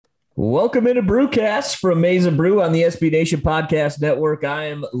Welcome into Brewcast from Maize and Brew on the SB Nation Podcast Network. I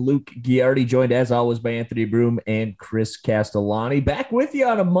am Luke Giardi, joined as always by Anthony Broom and Chris Castellani. Back with you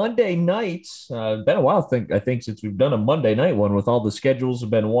on a Monday night. Been a while, I think, since we've done a Monday night one with all the schedules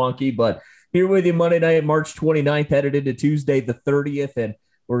have been wonky, but here with you Monday night, March 29th, headed into Tuesday the 30th, and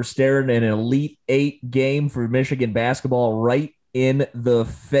we're staring at an Elite Eight game for Michigan basketball right in the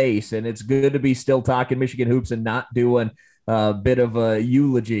face. And it's good to be still talking Michigan hoops and not doing a bit of a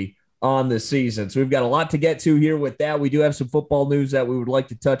eulogy on the season. So we've got a lot to get to here with that. We do have some football news that we would like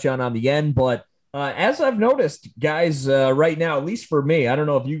to touch on the end, but as I've noticed, guys, right now, at least for me, I don't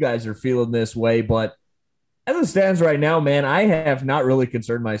know if you guys are feeling this way, but as it stands right now, man, I have not really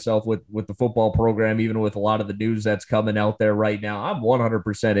concerned myself with the football program, even with a lot of the news that's coming out there right now. I'm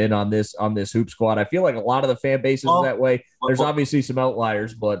 100% in on this hoop squad. I feel like a lot of the fan base is that way. There's obviously some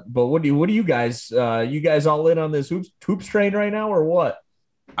outliers, but what do you guys, you guys all in on this hoops train right now or what?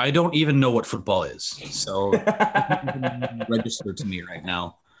 I don't even know what football is, so register to me right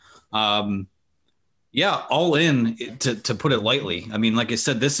now. Yeah, all in, to put it lightly. I mean, like I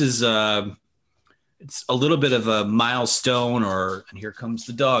said, this is it's a little bit of a milestone. And here comes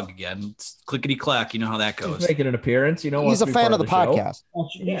the dog again. It's clickety clack. You know how that goes. He's making an appearance. You know, he's a fan of the podcast.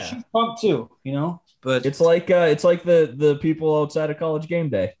 Yeah, she's pumped too. You know, but it's like the people outside of College Game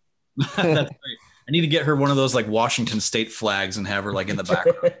Day. That's right. I need to get her one of those like Washington State flags and have her like in the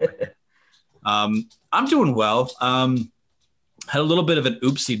background. I'm doing well. Had a little bit of an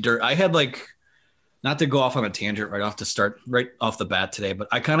oopsie dirt. I had not to go off on a tangent right off the bat today, but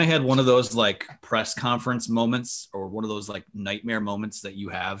I kind of had one of those like press conference moments or one of those like nightmare moments that you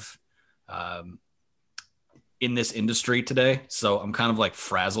have in this industry today. So I'm kind of like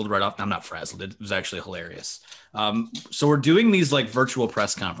frazzled right off. I'm not frazzled. It was actually hilarious. So we're doing these like virtual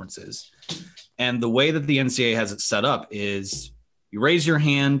press conferences. And the way that the NCAA has it set up is you raise your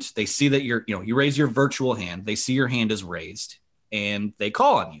hand. They see that you raise your virtual hand. They see your hand is raised and they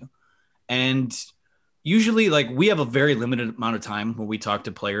call on you. And usually like we have a very limited amount of time when we talk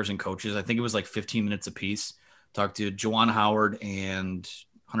to players and coaches. I think it was like 15 minutes a piece. Talked to Juwan Howard and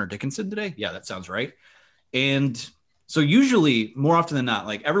Hunter Dickinson today. Yeah, that sounds right. And so usually more often than not,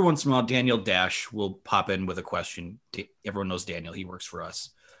 like every once in a while, Daniel Dash will pop in with a question. Everyone knows Daniel. He works for us.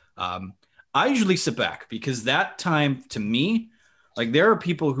 I usually sit back because that time to me, like there are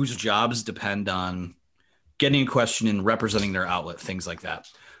people whose jobs depend on getting a question and representing their outlet, things like that.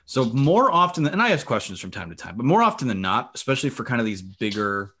 So more often and I ask questions from time to time, but more often than not, especially for kind of these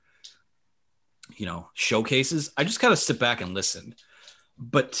bigger, showcases, I just kind of sit back and listen.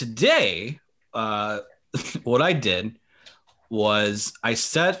 But today, what I did was I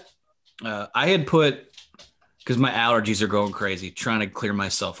had put, because my allergies are going crazy, trying to clear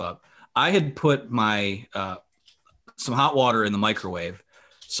myself up. I had put my some hot water in the microwave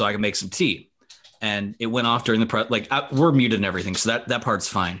so I could make some tea, and it went off during the press. We're muted and everything, so that part's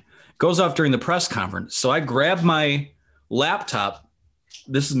fine. Goes off during the press conference. So I grabbed my laptop.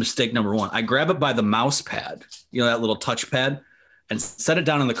 This is mistake number one. I grab it by the mouse pad, that little touch pad, and set it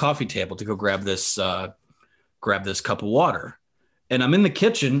down on the coffee table to go grab this cup of water. And I'm in the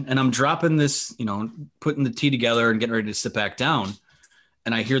kitchen and I'm dropping this, putting the tea together and getting ready to sit back down.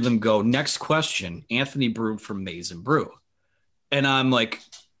 And I hear them go, next question, Anthony Broom from Maize and Brew. And I'm like,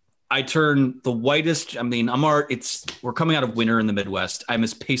 I turn the whitest. I mean, we're coming out of winter in the Midwest. I'm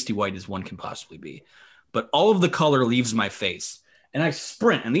as pasty white as one can possibly be, but all of the color leaves my face and I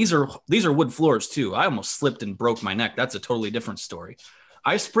sprint. And these are wood floors too. I almost slipped and broke my neck. That's a totally different story.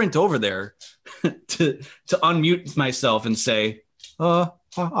 I sprint over there to unmute myself and say,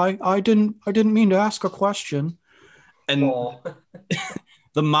 I didn't mean to ask a question. And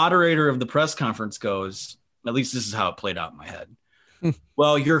the moderator of the press conference goes, at least this is how it played out in my head.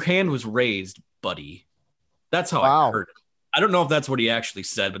 Well, your hand was raised, buddy. That's how I heard it. I don't know if that's what he actually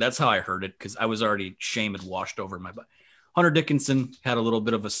said, but that's how I heard it because I was already shame had washed over my butt. Hunter Dickinson had a little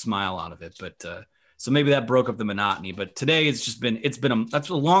bit of a smile out of it, but so maybe that broke up the monotony. But today that's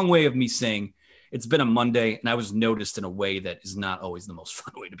a long way of me saying it's been a Monday, and I was noticed in a way that is not always the most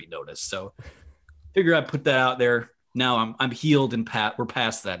fun way to be noticed. So figure I'd put that out there. Now I'm healed and we're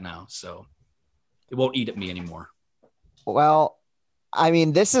past that now, so it won't eat at me anymore. Well, I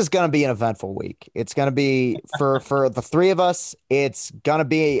mean, this is going to be an eventful week. It's going to be for the three of us. It's going to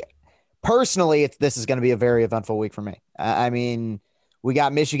be personally. This is going to be a very eventful week for me. I mean, we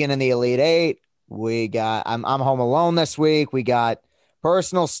got Michigan in the Elite Eight. I'm home alone this week. We got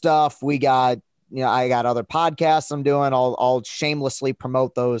personal stuff. We got I got other podcasts I'm doing. I'll shamelessly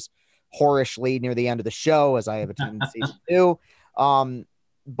promote those whorishly near the end of the show as I have a tendency to do.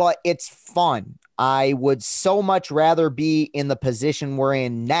 but it's fun. I would so much rather be in the position we're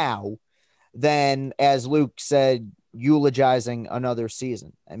in now than, as Luke said, eulogizing another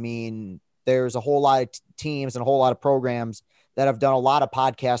season. I mean, there's a whole lot of teams and a whole lot of programs that have done a lot of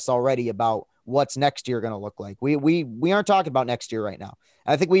podcasts already about what's next year going to look like. We aren't talking about next year right now.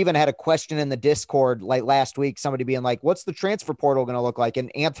 I think we even had a question in the Discord like last week, somebody being like, what's the transfer portal going to look like?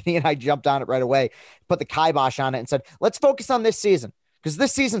 And Anthony and I jumped on it right away, put the kibosh on it and said, let's focus on this season because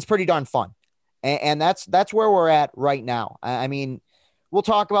this season's pretty darn fun. And that's where we're at right now. I mean, we'll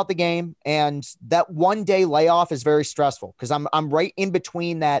talk about the game, and that 1 day layoff is very stressful because I'm right in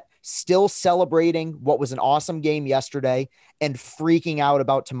between that, still celebrating what was an awesome game yesterday and freaking out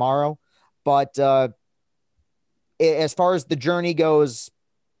about tomorrow. But as far as the journey goes,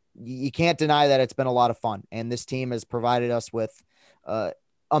 you can't deny that it's been a lot of fun, and this team has provided us with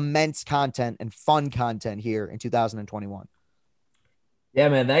immense content and fun content here in 2021. Yeah,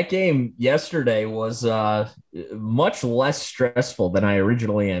 man, that game yesterday was much less stressful than I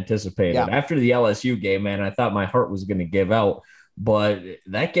originally anticipated. Yeah. After the LSU game, man, I thought my heart was going to give out. But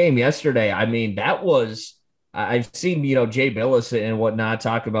that game yesterday, I mean, that was – I've seen, Jay Billis and whatnot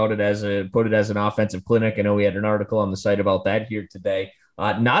talk about it put it as an offensive clinic. I know we had an article on the site about that here today.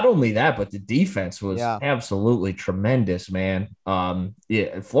 Not only that, but the defense was absolutely tremendous, man.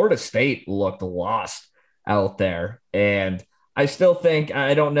 Florida State looked lost out there, and – I still think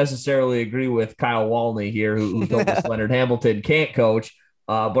I don't necessarily agree with Kyle Walney here, who told us Leonard Hamilton can't coach.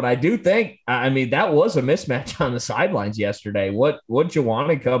 But I do think, I mean, that was a mismatch on the sidelines yesterday. What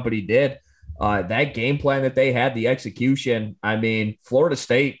Juwan and company did, that game plan that they had, the execution, I mean, Florida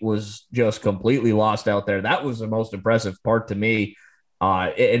State was just completely lost out there. That was the most impressive part to me.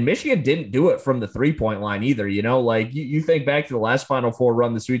 And Michigan didn't do it from the 3-point line either. Like you think back to the last Final Four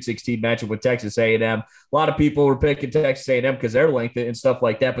run, the Sweet 16 matchup with Texas A&M. A lot of people were picking Texas A&M because they're length and stuff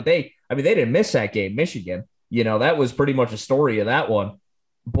like that. But they didn't miss that game. Michigan, that was pretty much a story of that one.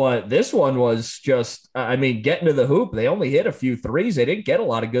 But this one was just, getting to the hoop. They only hit a few threes. They didn't get a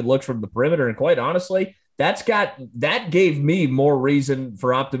lot of good looks from the perimeter. And quite honestly, that gave me more reason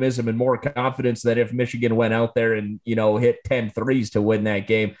for optimism and more confidence that if Michigan went out there and, hit 10 threes to win that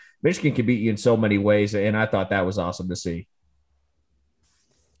game, Michigan can beat you in so many ways. And I thought that was awesome to see.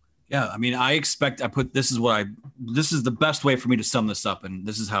 Yeah. I mean, this is the best way for me to sum this up. And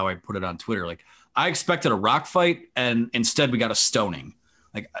this is how I put it on Twitter. Like, I expected a rock fight, and instead we got a stoning.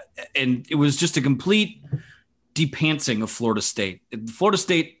 And it was just a complete depantsing of Florida State. Florida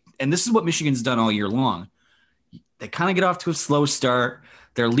State, and this is what Michigan's done all year long. They kind of get off to a slow start.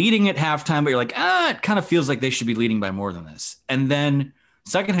 They're leading at halftime, but you're like, it kind of feels like they should be leading by more than this. And then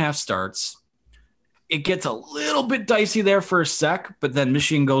second half starts. It gets a little bit dicey there for a sec, but then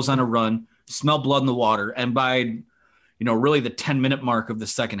Michigan goes on a run, smell blood in the water. And by, really the 10-minute mark of the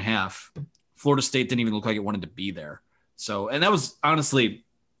second half, Florida State didn't even look like it wanted to be there. So, and that was honestly,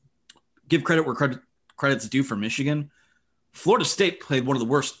 give credit where credit's due for Michigan. Florida State played one of the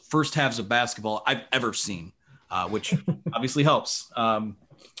worst first halves of basketball I've ever seen, which obviously helps.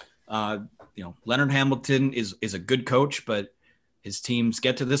 Leonard Hamilton is a good coach, but his teams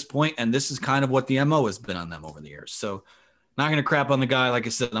get to this point, and this is kind of what the MO has been on them over the years. So not going to crap on the guy. Like I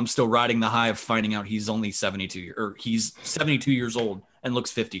said, I'm still riding the high of finding out he's only 72 years old and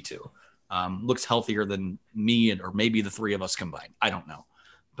looks 52. Looks healthier than me or maybe the three of us combined. I don't know.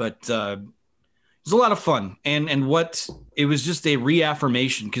 But it was a lot of fun. And it was just a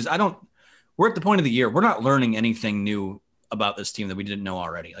reaffirmation because we're at the point of the year. We're not learning anything new about this team that we didn't know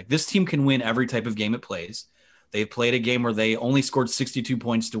already. Like, this team can win every type of game it plays. They've played a game where they only scored 62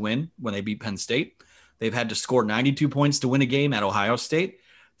 points to win when they beat Penn State. They've had to score 92 points to win a game at Ohio State.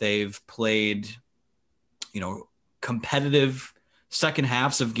 They've played, competitive second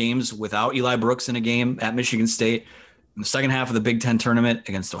halves of games without Eli Brooks in a game at Michigan State. In the second half of the Big Ten tournament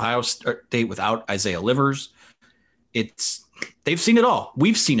against Ohio State without Isaiah Livers. They've seen it all.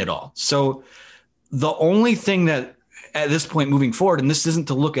 We've seen it all. So the only thing that at this point moving forward, and this isn't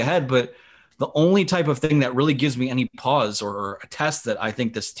to look ahead, but the only type of thing that really gives me any pause or a test that I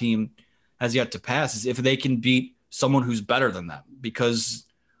think this team has yet to pass is if they can beat someone who's better than them. Because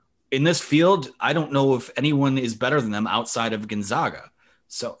in this field, I don't know if anyone is better than them outside of Gonzaga.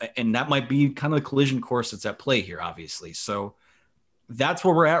 So, and that might be kind of the collision course that's at play here, obviously. So that's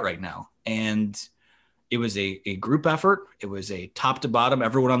where we're at right now. And it was a group effort. It was a top to bottom,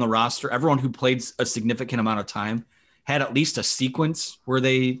 everyone on the roster, everyone who played a significant amount of time had at least a sequence where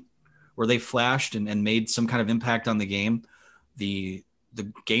they flashed and made some kind of impact on the game. The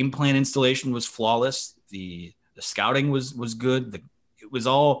game plan installation was flawless. The scouting was good. It was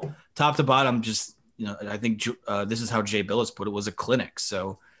all top to bottom, just, I think this is how Jay Billis put it, was a clinic.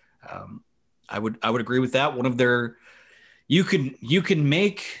 So I would agree with that. You can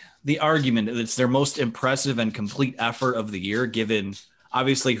make the argument that it's their most impressive and complete effort of the year, given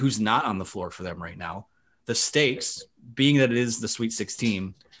obviously who's not on the floor for them right now, the stakes being that it is the Sweet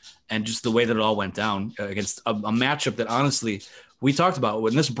 16, and just the way that it all went down against a matchup that honestly we talked about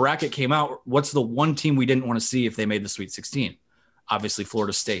when this bracket came out. What's the one team we didn't want to see if they made the Sweet 16? Obviously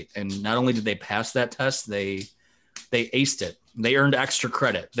Florida State. And not only did they pass that test, they aced it. They earned extra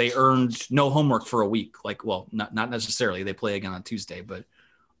credit. They earned no homework for a week. Not necessarily. They play again on Tuesday, but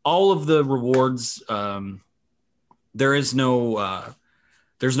all of the rewards, there's no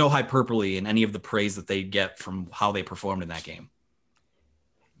hyperbole in any of the praise that they get from how they performed in that game.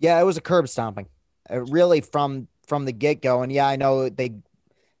 Yeah, it was a curb stomping, really from the get-go. And yeah, I know they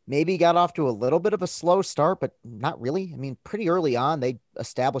maybe got off to a little bit of a slow start, but not really. I mean, pretty early on, they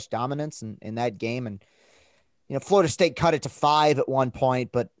established dominance in that game. And, Florida State cut it to 5 at one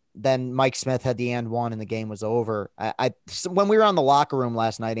point, but then Mike Smith had the and one and the game was over. When we were on the locker room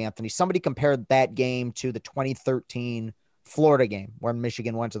last night, Anthony, somebody compared that game to the 2013 Florida game where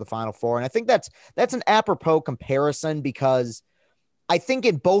Michigan went to the Final Four. And I think that's an apropos comparison, because I think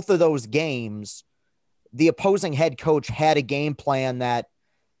in both of those games, the opposing head coach had a game plan that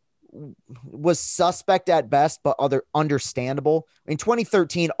was suspect at best, but understandable. In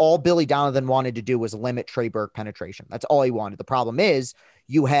 2013, all Billy Donovan wanted to do was limit Trey Burke penetration. That's all he wanted. The problem is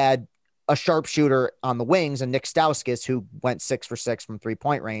you had a sharpshooter on the wings and Nick Stauskas, who went 6 for 6 from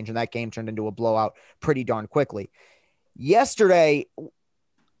 3-point range, and that game turned into a blowout pretty darn quickly. Yesterday,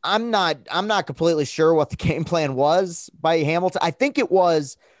 I'm not completely sure what the game plan was by Hamilton. I think it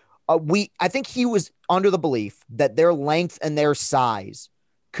was I think he was under the belief that their length and their size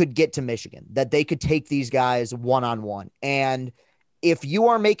could get to Michigan, that they could take these guys one-on-one. And if you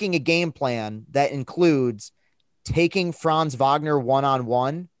are making a game plan that includes taking Franz Wagner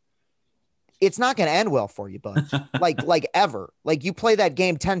one-on-one, it's not going to end well for you, bud. like ever. Like, you play that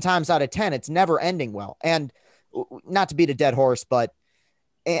game 10 times out of 10, it's never ending well. And not to beat a dead horse, but,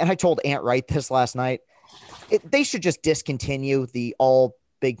 and I told Ant Wright this last night, they should just discontinue the all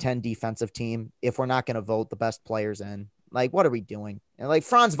Big Ten defensive team if we're not going to vote the best players in. Like, what are we doing? And like,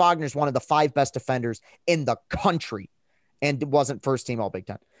 Franz Wagner's one of the 5 best defenders in the country and wasn't first team all Big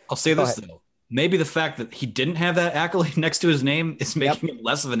Ten. I'll say this though. Maybe the fact that he didn't have that accolade next to his name is making it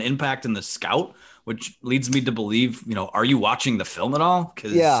less of an impact in the scout, which leads me to believe, are you watching the film at all?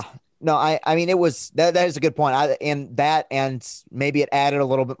 Yeah. No, I mean, it was that is a good point. And maybe it added a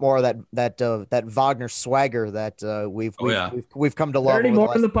little bit more of that Wagner swagger that we've come to love. Are there any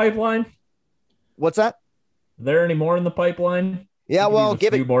more in the pipeline? What's that? Are there any more in the pipeline? Yeah, well,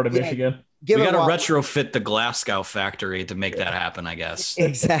 give it more to Michigan. We got to retrofit the Glasgow factory to make that happen, I guess.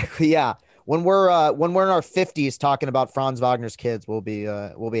 Exactly. Yeah. When we're in our 50s talking about Franz Wagner's kids, we'll be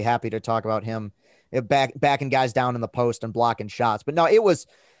happy to talk about him backing guys down in the post and blocking shots. But no, it was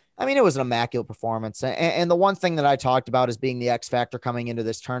an immaculate performance. And the one thing that I talked about as being the X factor coming into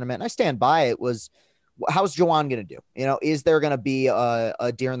this tournament, and I stand by it, was how's Juwan going to do? Is there going to be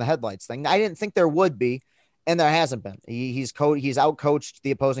a deer in the headlights thing? I didn't think there would be, and there hasn't been. He's out-coached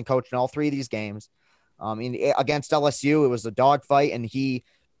the opposing coach in all 3 of these games. Against LSU, it was a dogfight, and he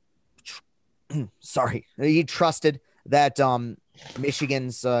trusted that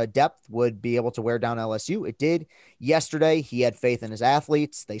Michigan's depth would be able to wear down LSU. It did. Yesterday, he had faith in his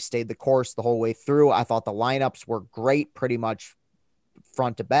athletes. They stayed the course the whole way through. I thought the lineups were great, pretty much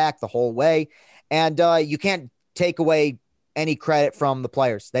front to back the whole way. And you can't take away any credit from the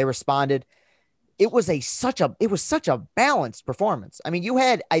players. They responded. It was such a balanced performance. I mean, you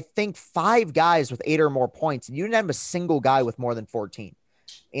had, I think, 5 guys with 8 or more points, and you didn't have a single guy with more than 14.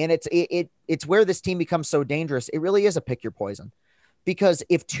 And it's where this team becomes so dangerous. It really is a pick your poison, because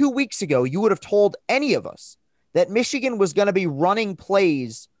if 2 weeks ago you would have told any of us that Michigan was going to be running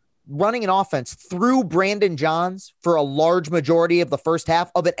an offense through Brandon Johns for a large majority of the first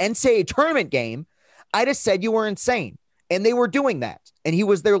half of an NCAA tournament game, I'd have said you were insane. And they were doing that. And he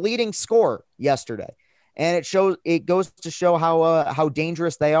was their leading scorer yesterday. And it goes to show how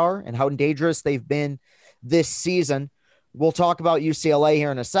dangerous they are and how dangerous they've been this season. We'll talk about UCLA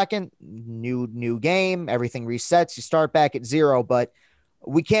here in a second. New game, everything resets. You start back at 0, but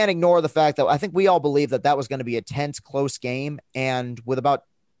we can't ignore the fact that I think we all believe that was going to be a tense, close game. And with about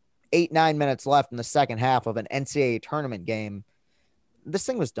 8-9 minutes left in the second half of an NCAA tournament game, this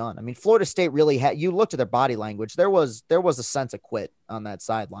thing was done. I mean, Florida State really you looked at their body language. There was a sense of quit on that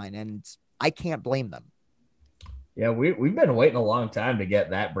sideline, and I can't blame them. Yeah, we've been waiting a long time to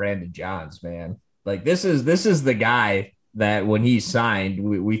get that Brandon Johns, man. Like, this is the guy that when he signed,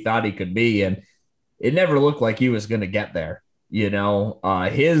 we thought he could be. And it never looked like he was going to get there.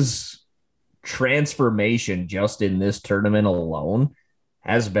 His transformation just in this tournament alone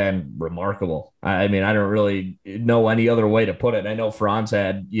has been remarkable. I mean, I don't really know any other way to put it. I know Franz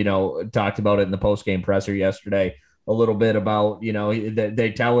had, talked about it in the post-game presser yesterday a little bit about,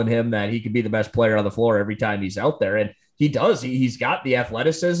 they telling him that he could be the best player on the floor every time he's out there. And he does. He's got the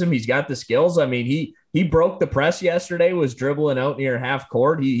athleticism. He's got the skills. I mean, he broke the press yesterday, was dribbling out near half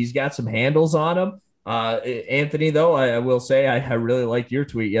court. He's got some handles on him. Anthony, though, I will say I really liked your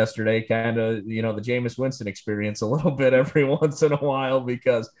tweet yesterday, kind of, the Jameis Winston experience a little bit every once in a while,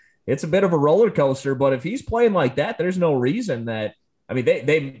 because it's a bit of a roller coaster. But if he's playing like that, there's no reason that, I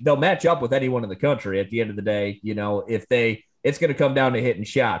mean, they'll match up with anyone in the country at the end of the day. It's going to come down to hitting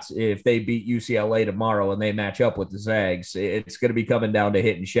shots. If they beat UCLA tomorrow and they match up with the Zags, it's going to be coming down to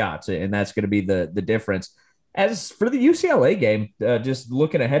hitting shots, and that's going to be the difference. As for the UCLA game, just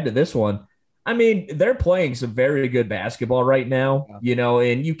looking ahead to this one, I mean, they're playing some very good basketball right now,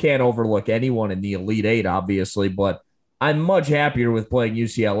 and you can't overlook anyone in the Elite Eight, obviously, but I'm much happier with playing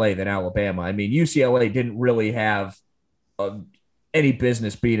UCLA than Alabama. I mean, UCLA didn't really have any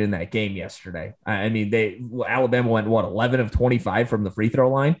business being in that game yesterday. I mean, Alabama went, 11 of 25 from the free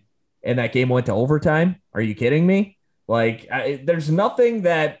throw line, and that game went to overtime? Are you kidding me? There's nothing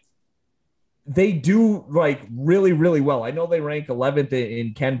that they do really, really well. I know they rank 11th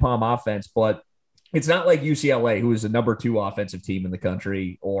in KenPom offense, but it's not like UCLA, who is the number 2 offensive team in the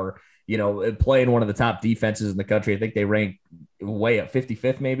country, or, playing one of the top defenses in the country. I think they rank way up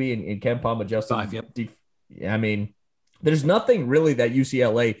 55th, maybe in KenPom adjusted. 5, yep. I mean, there's nothing really that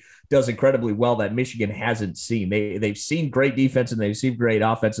UCLA does incredibly well that Michigan hasn't seen. They've seen great defense and they've seen great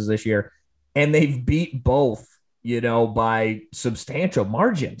offenses this year, and they've beat both, by substantial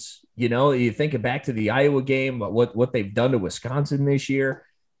margins. You think back to the Iowa game, what they've done to Wisconsin this year.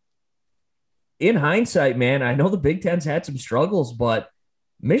 In hindsight, man, I know the Big Ten's had some struggles, but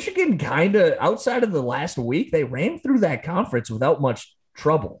Michigan kind of, outside of the last week, they ran through that conference without much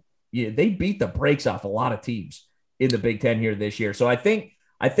trouble. They beat the brakes off a lot of teams in the Big Ten here this year. So I think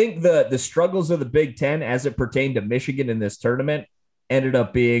the struggles of the Big Ten as it pertained to Michigan in this tournament ended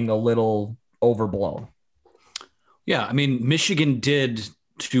up being a little overblown. Yeah, I mean, Michigan did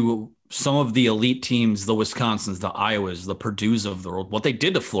to some of the elite teams, the Wisconsins, the Iowas, the Purdues of the world, what they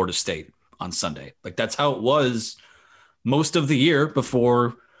did to Florida State on Sunday. That's how it was most of the year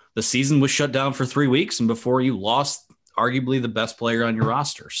before the season was shut down for 3 weeks and before you lost arguably the best player on your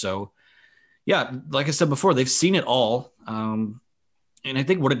roster. So, yeah, like I said before, they've seen it all. And I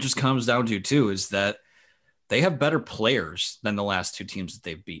think what it just comes down to, too, is that they have better players than the last 2 teams that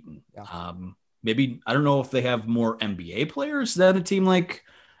they've beaten. Yeah. Maybe, I don't know if they have more NBA players than a team like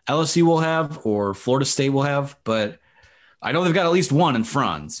LSU will have or Florida State will have, but I know they've got at least one in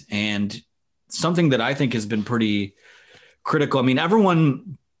Franz. And something that I think has been pretty critical. I mean,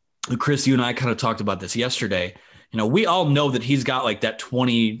 everyone, Chris, you and I kind of talked about this yesterday. We all know that he's got that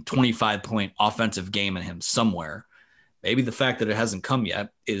 20, 25 point offensive game in him somewhere. Maybe the fact that it hasn't come yet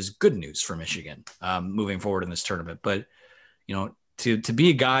is good news for Michigan moving forward in this tournament. But, to be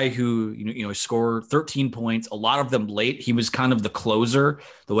a guy who, scored 13 points, a lot of them late. He was kind of the closer.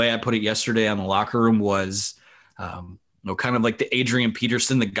 The way I put it yesterday on the locker room was, kind of like the Adrian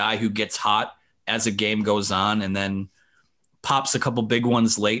Peterson, the guy who gets hot as a game goes on and then pops a couple big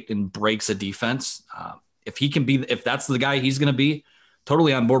ones late and breaks a defense. If that's the guy he's going to be,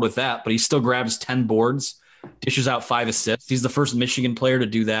 totally on board with that. But he still grabs 10 boards, dishes out 5 assists. He's the first Michigan player to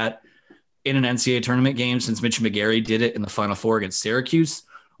do that in an NCAA tournament game since Mitch McGary did it in the Final Four against Syracuse.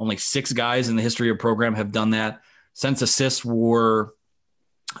 Only 6 guys in the history of the program have done that. Since assists were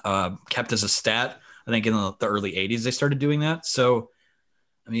kept as a stat, I think in the early 80s they started doing that. So,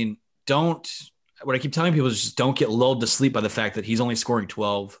 I mean, what I keep telling people is just don't get lulled to sleep by the fact that he's only scoring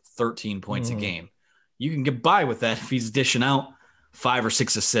 12, 13 points a game. You can get by with that if he's dishing out 5 or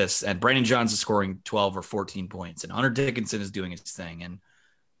 6 assists, and Brandon Johns is scoring 12 or 14 points, and Hunter Dickinson is doing his thing, and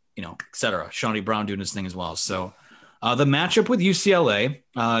et cetera. Shawnee Brown doing his thing as well. So the matchup with UCLA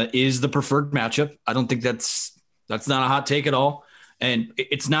is the preferred matchup. I don't think that's not a hot take at all. And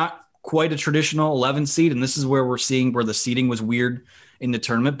it's not quite a traditional 11 seed. And this is where we're seeing where the seeding was weird in the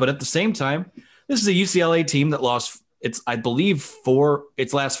tournament. But at the same time, this is a UCLA team that lost I believe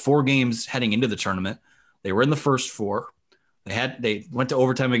its last 4 games heading into the tournament. They were in the first 4. They went to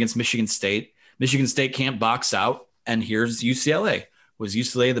overtime against Michigan State. Michigan State can't box out. And here's UCLA. Was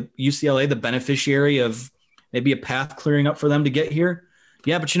UCLA the beneficiary of maybe a path clearing up for them to get here?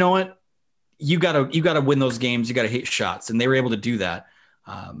 Yeah, but you know what? You gotta win those games. You gotta hit shots, and they were able to do that.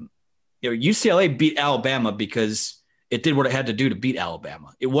 UCLA beat Alabama because it did what it had to do to beat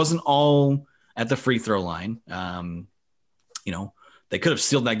Alabama. It wasn't all at the free throw line. They could have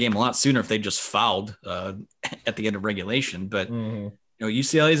sealed that game a lot sooner if they just fouled at the end of regulation. But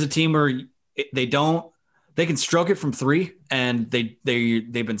UCLA is a team where they can stroke it from three, and they've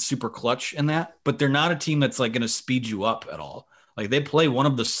been super clutch in that. But they're not a team that's like going to speed you up at all. Like they play one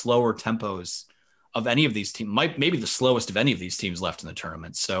of the slower tempos of any of these teams, maybe the slowest of any of these teams left in the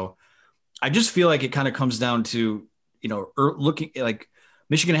tournament. So I just feel like it kind of comes down to looking like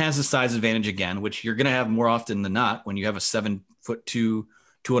Michigan has the size advantage again, which you're going to have more often than not when you have a 7'2",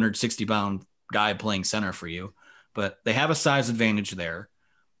 260-pound guy playing center for you. But they have a size advantage there.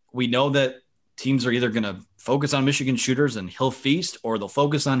 We know that teams are either going to focus on Michigan shooters and he'll feast, or they'll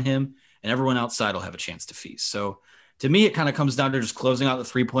focus on him and everyone outside will have a chance to feast. So to me, it kind of comes down to just closing out the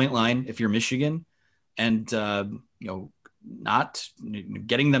 3-point line if you're Michigan, and not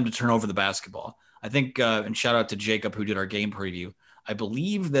getting them to turn over the basketball. I think, and shout out to Jacob who did our game preview. I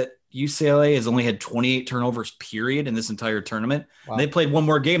believe that UCLA has only had 28 turnovers period in this entire tournament. Wow. They played one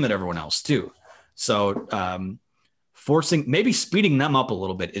more game than everyone else too. So maybe speeding them up a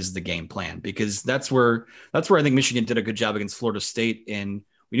little bit is the game plan, because that's where I think Michigan did a good job against Florida State. And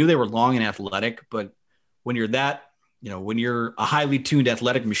we knew they were long and athletic, but when you're when you're a highly tuned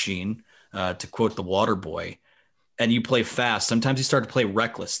athletic machine, to quote the water boy, and you play fast, sometimes you start to play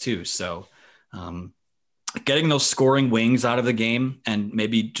reckless too. So getting those scoring wings out of the game and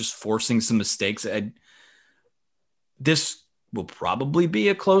maybe just forcing some mistakes. This will probably be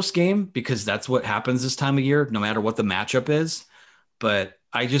a close game because that's what happens this time of year, no matter what the matchup is. But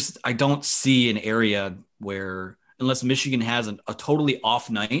I don't see an area where, unless Michigan has a totally off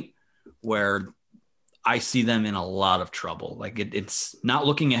night, where I see them in a lot of trouble. Like it's not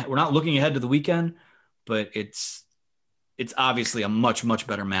we're not looking ahead to the weekend, but it's obviously a much, much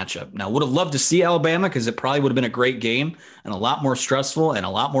better matchup. Now, would have loved to see Alabama, because it probably would have been a great game and a lot more stressful and a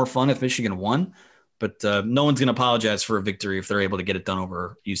lot more fun if Michigan won. But no one's going to apologize for a victory if they're able to get it done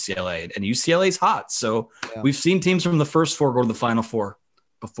over UCLA. And UCLA's hot. So We've seen teams from the first four go to the Final Four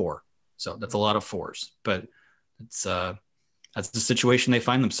before. So that's a lot of fours. But that's the situation they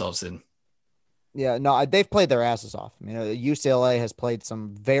find themselves in. Yeah, no, they've played their asses off. UCLA has played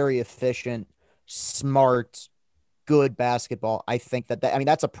some very efficient, smart, good basketball. I think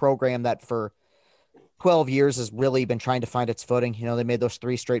that's a program that for 12 years has really been trying to find its footing. They made those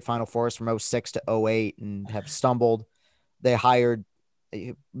 3 straight Final Fours from 06 to 08 and have stumbled. They hired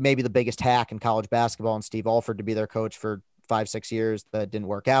maybe the biggest hack in college basketball, and Steve Alford, to be their coach for 5-6 years. That didn't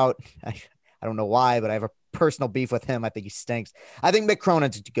work out. I don't know why, but I have a personal beef with him. I think he stinks. I think Mick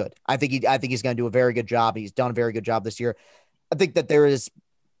Cronin's good. I think he's going to do a very good job. He's done a very good job this year. I think that there is,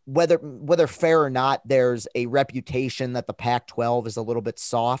 whether fair or not, there's a reputation that the Pac-12 is a little bit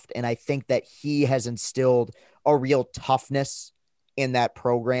soft. And I think that he has instilled a real toughness in that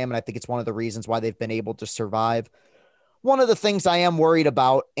program. And I think it's one of the reasons why they've been able to survive. One of the things I am worried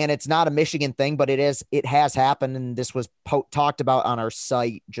about, and it's not a Michigan thing, but it has happened, and this was talked about on our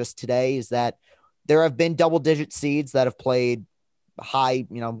site just today, is that there have been double-digit seeds that have played high,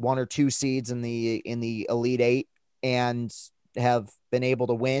 1 or 2 seeds in the Elite Eight and have been able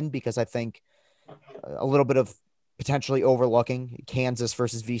to win, because I think a little bit of potentially overlooking Kansas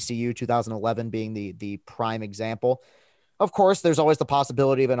versus VCU 2011 being the prime example. Of course, there's always the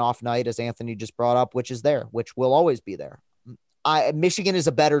possibility of an off night, as Anthony just brought up, which will always be there. Michigan is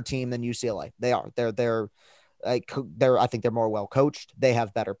a better team than UCLA. They are. I think they're more well coached. They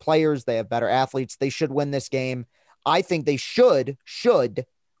have better players. They have better athletes. They should win this game. I think they should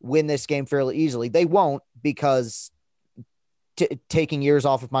win this game fairly easily. They won't, because taking years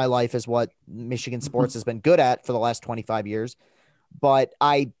off of my life is what Michigan sports has been good at for the last 25 years. But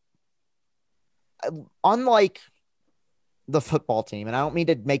unlike the football team, and I don't mean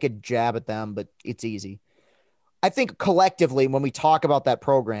to make a jab at them, but it's easy. I think collectively, when we talk about that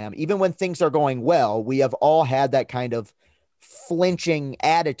program, even when things are going well, we have all had that kind of flinching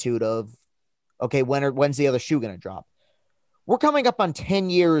attitude of, okay, when's the other shoe going to drop? We're coming up on 10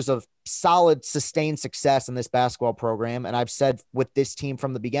 years of solid, sustained success in this basketball program. And I've said with this team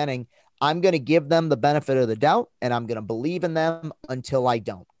from the beginning, I'm going to give them the benefit of the doubt, and I'm going to believe in them until I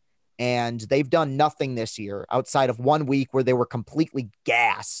don't. And they've done nothing this year outside of 1 week where they were completely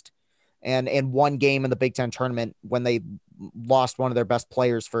gassed, and in one game in the Big Ten tournament when they lost one of their best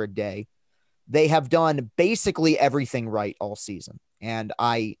players for a day. They have done basically everything right all season. And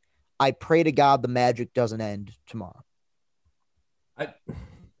I pray to God the magic doesn't end tomorrow.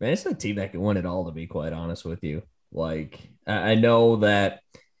 It's a team that can win it all, to be quite honest with you. Like, I know that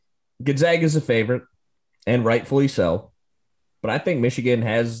Gonzaga is a favorite, and rightfully so. But I think Michigan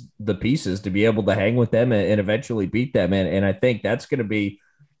has the pieces to be able to hang with them and eventually beat them. And I think that's going to be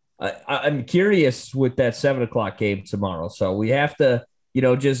I'm curious with that 7 o'clock game tomorrow. So we have to,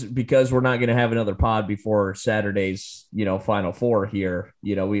 just because we're not going to have another pod before Saturday's, Final Four here,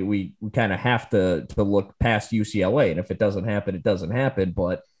 we kind of have to look past UCLA. And if it doesn't happen, it doesn't happen.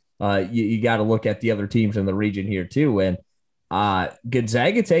 But you got to look at the other teams in the region here too. And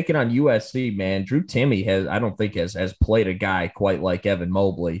Gonzaga taking on USC, man. Drew Timme I don't think has played a guy quite like Evan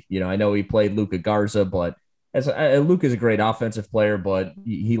Mobley. I know he played Luka Garza, but Luka's a great offensive player, but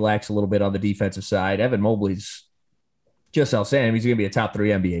he lacks a little bit on the defensive side. Evan Mobley's just outstanding. He's going to be a top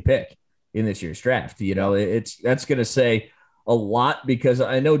 3 NBA pick in this year's draft. That's going to say a lot because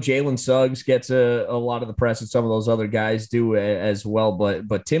I know Jalen Suggs gets a lot of the press and some of those other guys do as well. But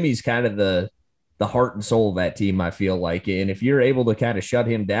Timme's kind of the heart and soul of that team, I feel like. And if you're able to kind of shut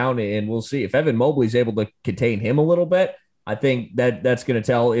him down, and we'll see if Evan Mobley's able to contain him a little bit, I think that's going to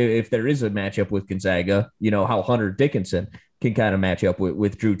tell if there is a matchup with Gonzaga, how Hunter Dickinson can kind of match up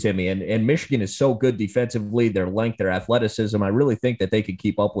with Drew Timme. And Michigan is so good defensively, their length, their athleticism. I really think that they could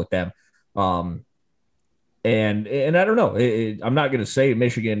keep up with them. And I don't know. I'm not going to say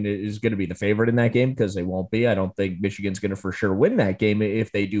Michigan is going to be the favorite in that game because they won't be. I don't think Michigan's going to for sure win that game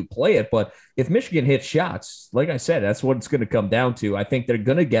if they do play it. But if Michigan hits shots, like I said, that's what it's going to come down to. I think they're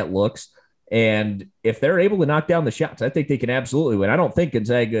going to get looks. And if they're able to knock down the shots, I think they can absolutely win. I don't think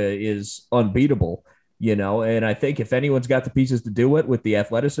Gonzaga is unbeatable, and I think if anyone's got the pieces to do it with the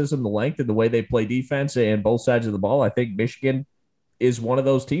athleticism, the length, and the way they play defense and both sides of the ball, I think Michigan is one of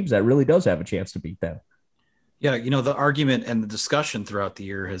those teams that really does have a chance to beat them. Yeah, the argument and the discussion throughout the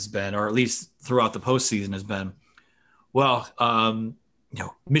year has been, or at least throughout the postseason has been, well,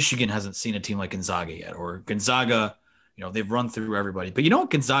 Michigan hasn't seen a team like Gonzaga yet, or Gonzaga, they've run through everybody. But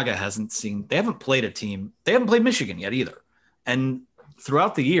what Gonzaga hasn't seen? They haven't played a team. They haven't played Michigan yet either. And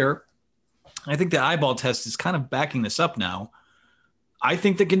throughout the year, I think the eyeball test is kind of backing this up now. I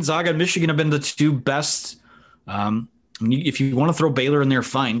think that Gonzaga and Michigan have been the two best. If you want to throw Baylor in there,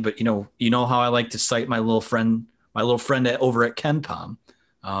 fine. But, you know how I like to cite my little friend over at KenPom.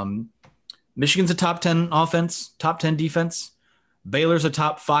 Michigan's a top 10 offense, top 10 defense. Baylor's a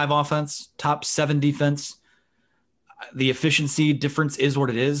top 5 offense, top 7 defense. The efficiency difference is what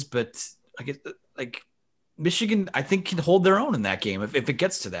it is, but I guess like Michigan, I think can hold their own in that game if it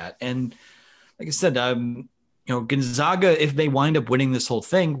gets to that. And like I said, Gonzaga, if they wind up winning this whole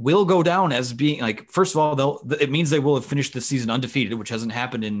thing, will go down as being like, first of all, it means they will have finished the season undefeated, which hasn't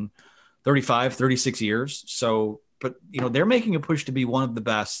happened in 35, 36 years. So, but they're making a push to be one of the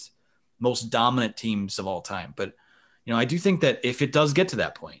best, most dominant teams of all time. But, I do think that if it does get to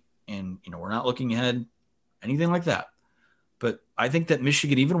that point and, we're not looking ahead, anything like that. But I think that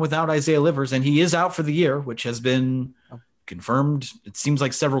Michigan, even without Isaiah Livers, and he is out for the year, which has been confirmed, it seems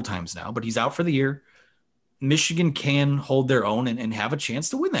like several times now, but he's out for the year. Michigan can hold their own and have a chance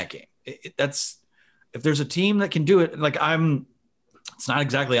to win that game. That's if there's a team that can do it. It's not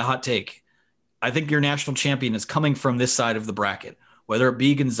exactly a hot take. I think your national champion is coming from this side of the bracket, whether it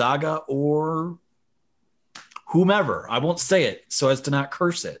be Gonzaga or whomever. I won't say it so as to not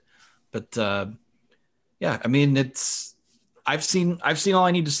curse it, but yeah, I mean, I've seen all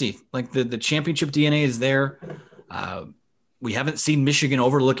I need to see. Like the championship DNA is there. We haven't seen Michigan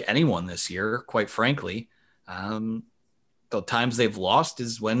overlook anyone this year, quite frankly. The times they've lost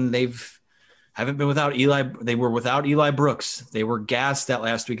is when haven't been without Eli. They were without Eli Brooks. They were gassed that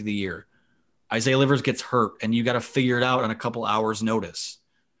last week of the year. Isaiah Livers gets hurt, and you got to figure it out on a couple hours' notice.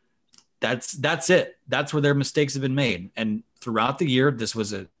 That's it. That's where their mistakes have been made. And throughout the year,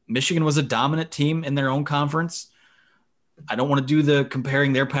 Michigan was a dominant team in their own conference. I don't want to do the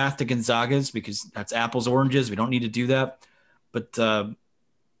comparing their path to Gonzaga's because that's apples oranges. We don't need to do that. But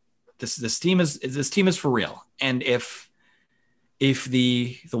this team is for real. And if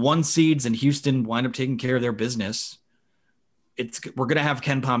the 1 seeds in Houston wind up taking care of their business, we're going to have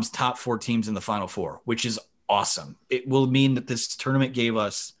KenPom's top 4 teams in the Final Four, which is awesome. It will mean that this tournament gave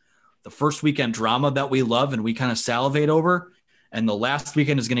us the first weekend drama that we love and we kind of salivate over. And the last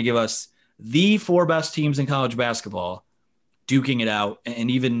weekend is going to give us the 4 best teams in college basketball duking it out. And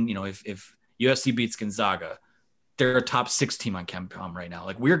even, if USC beats Gonzaga, they're a top 6 team on KenPom right now.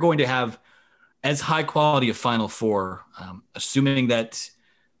 Like we're going to have as high quality a Final Four, assuming that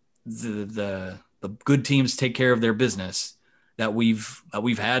the good teams take care of their business that we've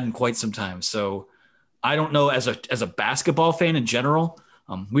had in quite some time. So I don't know, as a basketball fan in general,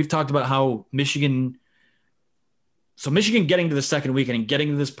 we've talked about how Michigan getting to the second weekend and getting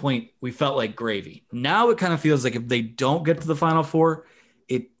to this point, we felt like gravy. Now it kind of feels like if they don't get to the Final Four,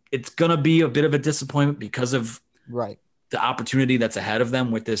 it's going to be a bit of a disappointment because of the opportunity that's ahead of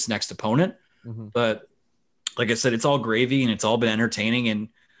them with this next opponent. Mm-hmm. But like I said, it's all gravy and it's all been entertaining. And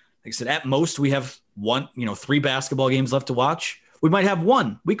Like I said, at most we have 3 basketball games left to watch. We might have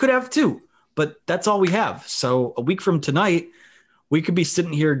 1. We could have 2, but that's all we have. So a week from tonight, we could be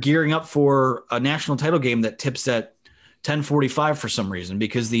sitting here gearing up for a national title game that tips at 10:45 for some reason,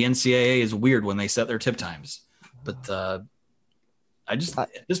 because the NCAA is weird when they set their tip times. But at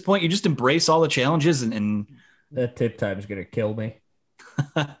this point, you just embrace all the challenges and that tip time is going to kill me.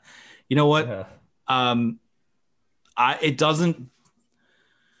 You know what?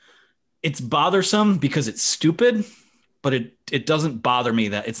 It's bothersome because it's stupid, but it doesn't bother me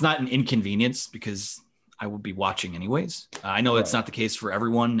that it's not an inconvenience, because I would be watching anyways. I know it's not the case for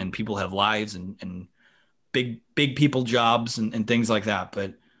everyone, and people have lives and big people jobs and things like that.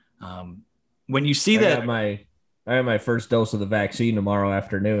 But when you see that, I have my first dose of the vaccine tomorrow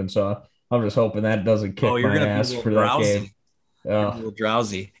afternoon, so I'm just hoping that doesn't kick my ass for that game. A little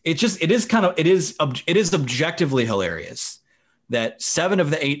drowsy. It is objectively hilarious that 7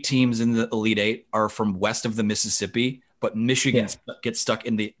 of the 8 teams in the Elite Eight are from west of the Mississippi, but Michigan gets stuck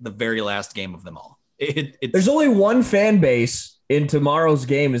in the very last game of them all. There's only one fan base in tomorrow's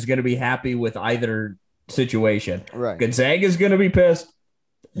game is going to be happy with either situation. Right. Gonzaga is going to be pissed.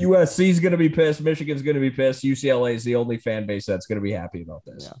 USC is going to be pissed. Michigan's going to be pissed. UCLA is the only fan base that's going to be happy about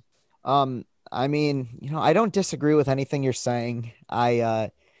this. Yeah. I mean, I don't disagree with anything you're saying.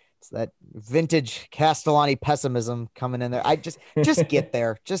 It's that vintage Castellani pessimism coming in there. I just get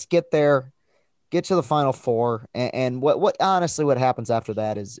there, get to the Final Four, and what honestly what happens after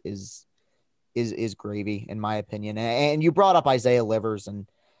that is gravy, in my opinion. And you brought up Isaiah Livers, and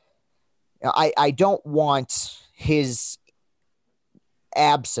I don't want his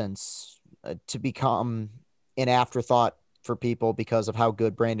absence to become an afterthought for people because of how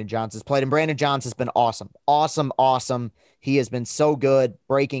good Brandon Johnson's played. And Brandon Johnson's been awesome. He has been so good,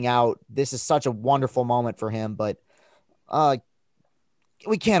 breaking out. This is such a wonderful moment for him, but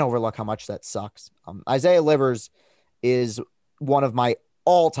we can't overlook how much that sucks. Isaiah Livers is one of my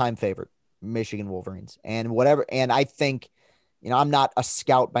all-time favorite Michigan Wolverines, and I think, I'm not a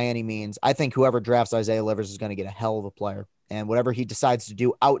scout by any means. I think whoever drafts Isaiah Livers is going to get a hell of a player, and whatever he decides to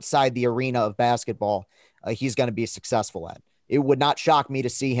do outside the arena of basketball, he's going to be successful at. It would not shock me to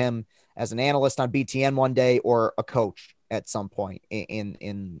see him as an analyst on BTN one day, or a coach at some point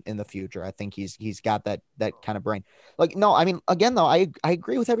in the future. I think he's got that kind of brain. Again, though, I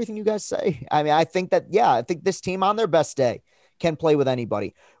agree with everything you guys say. I mean, I think this team on their best day can play with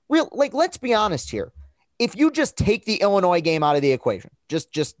anybody. Let's be honest here. If you just take the Illinois game out of the equation,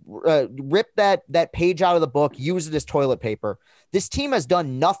 just rip that page out of the book, use it as toilet paper. This team has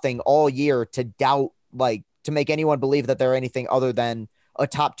done nothing all year to doubt, to make anyone believe that they're anything other than a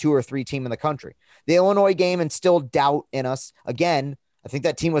top 2 or 3 team in the country. The Illinois game instilled doubt in us. Again, I think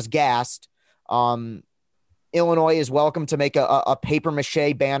that team was gassed. Illinois is welcome to make a paper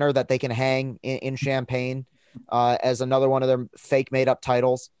mache banner that they can hang in Champaign as another one of their fake made up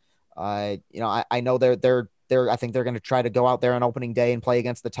titles. I know they're I think they're going to try to go out there on opening day and play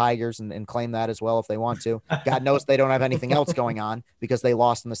against the Tigers and claim that as well if they want to. God knows they don't have anything else going on because they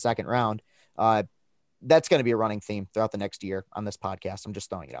lost in the second round. That's going to be a running theme throughout the next year on this podcast. I'm just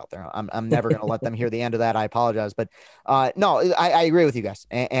throwing it out there. I'm never going to let them hear the end of that. I apologize, but no, I agree with you guys.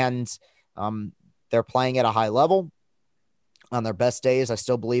 And they're playing at a high level on their best days. I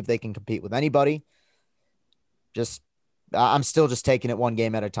still believe they can compete with anybody. I'm still just taking it one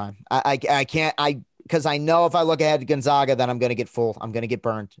game at a time. I can't, because I know if I look ahead to Gonzaga, then I'm going to get full. I'm going to get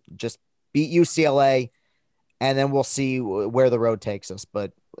burned. Just beat UCLA, and then we'll see where the road takes us.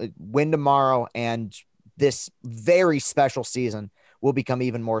 But win tomorrow, and this very special season will become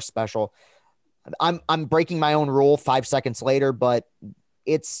even more special. I'm breaking my own rule 5 seconds later, but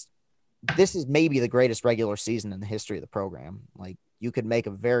this is maybe the greatest regular season in the history of the program. You could make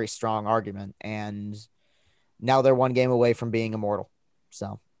a very strong argument, and now they're one game away from being immortal.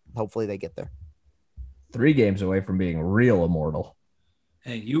 So hopefully they get there. 3 games away from being real immortal.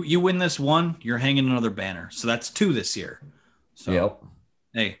 Hey, you win this one, you're hanging another banner. So that's 2 this year. So, yep.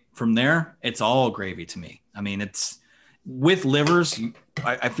 Hey, from there, it's all gravy to me. I mean, it's with Livers.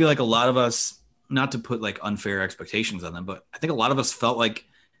 I feel like a lot of us, not to put unfair expectations on them, but I think a lot of us felt like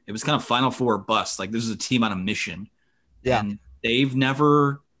it was kind of Final Four bust. This is a team on a mission. Yeah. And they've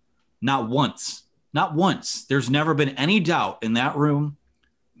never, not once, there's never been any doubt in that room.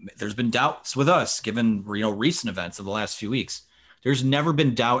 There's been doubts with us given, recent events of the last few weeks. There's never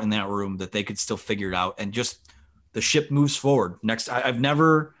been doubt in that room that they could still figure it out, and just the ship moves forward. There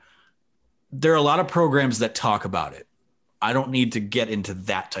are a lot of programs that talk about it. I don't need to get into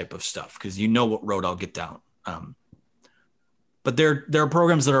that type of stuff because what road I'll get down. But there are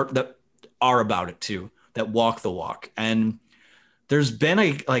programs that are about it too, that walk the walk. And there's been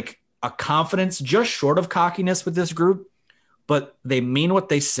a confidence just short of cockiness with this group, but they mean what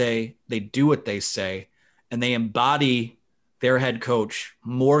they say, they do what they say, and they embody their head coach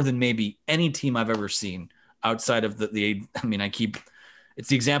more than maybe any team I've ever seen outside of it's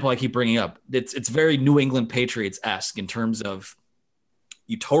the example I keep bringing up. It's very New England Patriots-esque in terms of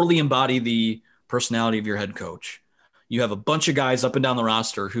you totally embody the personality of your head coach. You have a bunch of guys up and down the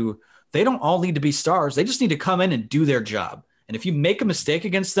roster who they don't all need to be stars. They just need to come in and do their job. And if you make a mistake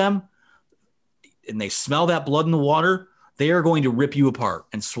against them and they smell that blood in the water, they are going to rip you apart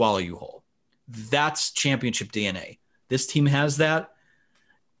and swallow you whole. That's championship DNA. This team has that.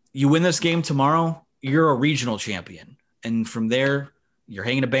 You win this game tomorrow, you're a regional champion. And from there, you're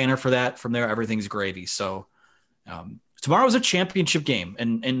hanging a banner for that. From there, everything's gravy. So tomorrow is a championship game.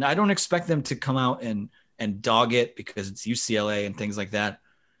 And I don't expect them to come out and dog it because it's UCLA and things like that.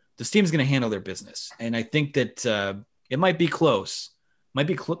 This team's going to handle their business. And I think that it might be close. Might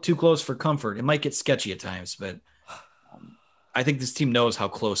be too close for comfort. It might get sketchy at times, but I think this team knows how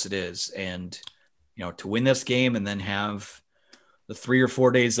close it is. And, to win this game and then have the 3 or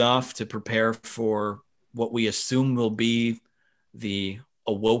 4 days off to prepare for what we assume will be the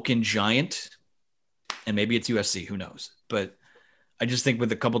awoken giant, and maybe it's USC, who knows? But I just think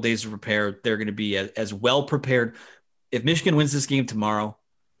with a couple days to prepare, they're going to be as well prepared. If Michigan wins this game tomorrow,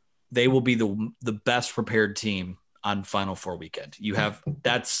 they will be the best prepared team on Final Four weekend.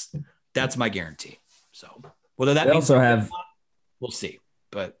 That's my guarantee. So whether that means we'll see,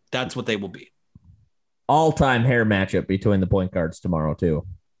 but that's what they will be. All-time hair matchup between the point guards tomorrow too.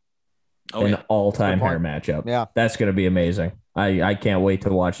 All-time hair matchup. Yeah, that's going to be amazing. I can't wait to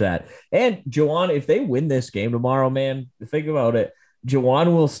watch that. And Juwan, if they win this game tomorrow, man, think about it. Juwan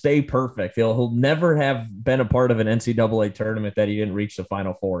will stay perfect. He'll never have been a part of an NCAA tournament that he didn't reach the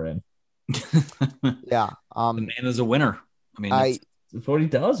Final Four in. Yeah, the man is a winner. I mean, that's what he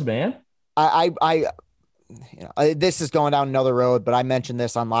does, man. This is going down another road, but I mentioned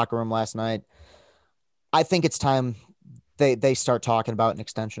this on Locker Room last night. I think it's time they start talking about an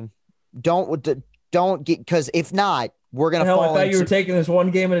extension. Don't get, because if not, we're gonna fall. I thought you were taking this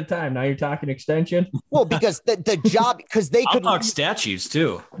one game at a time. Now you're talking extension. Well, because the job, because they could talk statues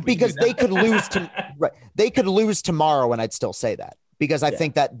too. Because they could lose they could lose tomorrow, and I'd still say that because I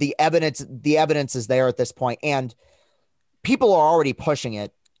think that the evidence is there at this point, and people are already pushing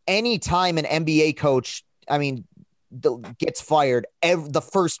it. Anytime an NBA coach, gets fired, the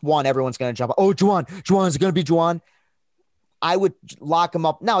first one, everyone's going to jump. Oh, Juwan is going to be Juwan. I would lock him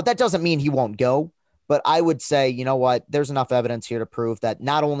up. Now, that doesn't mean he won't go, but I would say, you know what? There's enough evidence here to prove that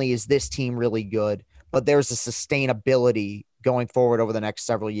not only is this team really good, but there's a sustainability going forward over the next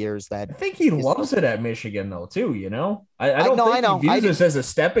several years. That I think he loves it at Michigan, though, too. I don't think he views this as a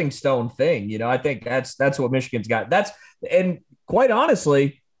stepping stone thing. I think that's what Michigan's got. And quite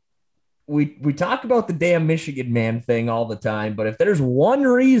honestly, we talk about the damn Michigan man thing all the time, but if there's one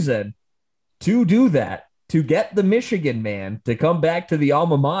reason to do that, to get the Michigan man to come back to the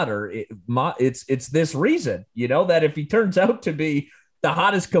alma mater, it's this reason, that if he turns out to be the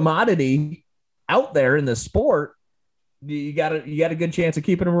hottest commodity out there in the sport, you got a good chance of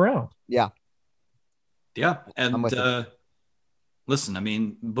keeping him around. Yeah. Yeah. And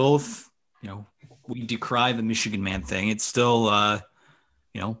listen, both, we decry the Michigan man thing. It's still,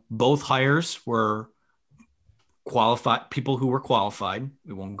 both hires were qualified, people who were qualified.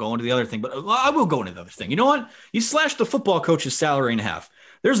 We won't go into the other thing, but I will go into the other thing. You know what? You slashed the football coach's salary in half.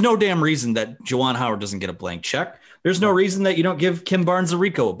 There's no damn reason that Juwan Howard doesn't get a blank check. There's no reason that you don't give Kim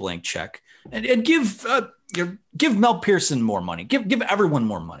Barnes-Arico a blank check and give Mel Pearson more money. Give everyone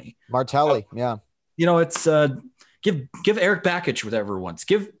more money. Martelli, yeah. It's give Eric Bakich whatever he wants.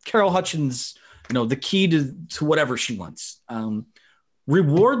 Give Carol Hutchins, the key to whatever she wants.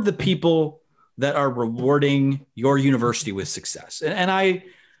 Reward the people that are rewarding your university with success. And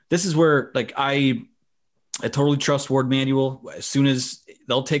this is where I totally trust Ward Manuel. As soon as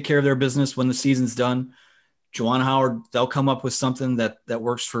they'll take care of their business when the season's done, Juwan Howard, they'll come up with something that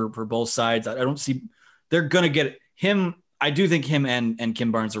works for both sides. I don't see they're going to get him. I do think him and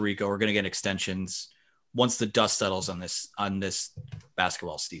Kim Barnes-Arico are going to get extensions once the dust settles on this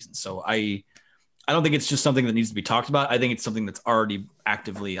basketball season. So I don't think it's just something that needs to be talked about. I think it's something that's already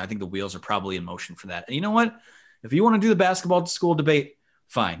actively, I think the wheels are probably in motion for that. And you know what? If you want to do the basketball school debate,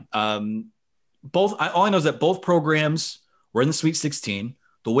 fine. All I know is that both programs were in the Sweet 16.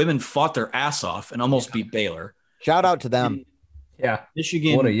 The women fought their ass off and almost beat Baylor. Shout out to them. Yeah.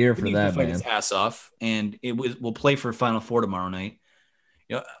 Michigan. What a year for that, man. Its ass off. And we'll play for Final Four tomorrow night.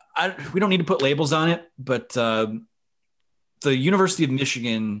 We don't need to put labels on it, but the University of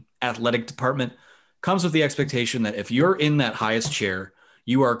Michigan athletic department comes with the expectation that if you're in that highest chair,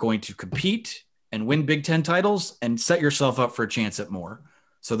 you are going to compete and win Big Ten titles and set yourself up for a chance at more.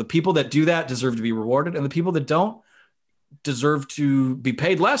 So the people that do that deserve to be rewarded, and the people that don't deserve to be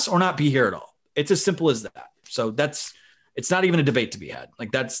paid less or not be here at all. It's as simple as that. So it's not even a debate to be had.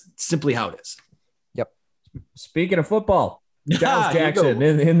 Like, that's simply how it is. Yep. Speaking of football, Giles Jackson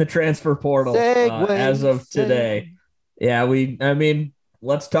in the transfer portal as of today. Yeah,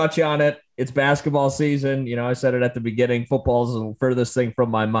 let's touch on it. It's basketball season. I said it at the beginning. Football is the furthest thing from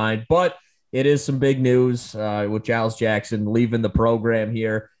my mind, but it is some big news with Giles Jackson leaving the program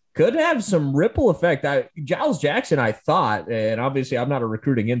here. Could have some ripple effect. Giles Jackson, I thought, and obviously I'm not a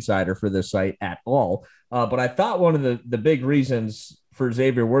recruiting insider for this site at all, but I thought one of the big reasons for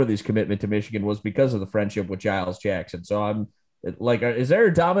Xavier Worthy's commitment to Michigan was because of the friendship with Giles Jackson. So I'm like, is there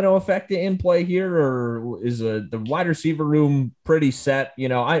a domino effect in play here, or is the wide receiver room pretty set?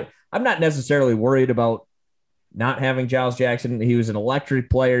 I'm not necessarily worried about not having Giles Jackson. He was an electric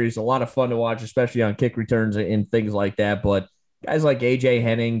player. He's a lot of fun to watch, especially on kick returns and things like that. But guys like AJ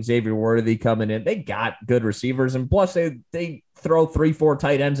Henning, Xavier Worthy coming in, they got good receivers. And plus they throw 3-4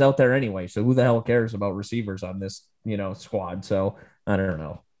 tight ends out there anyway. So who the hell cares about receivers on this, squad? So I don't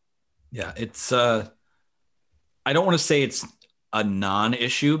know. Yeah. It's, I don't want to say it's a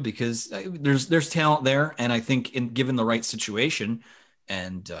non-issue because there's talent there. And I think given the right situation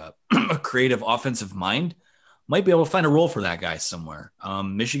and a creative offensive mind, might be able to find a role for that guy somewhere.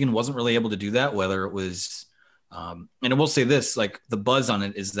 Michigan wasn't really able to do that, whether it was, and I will say this, like the buzz on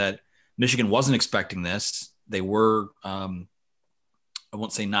it is that Michigan wasn't expecting this. They were, I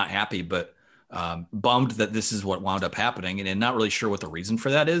won't say not happy, but bummed that this is what wound up happening, and not really sure what the reason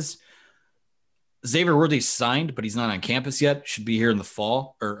for that is. Xavier Worthy signed, but he's not on campus yet. Should be here in the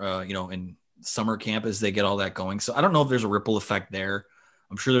fall or, in summer camp as they get all that going. So I don't know if there's a ripple effect there.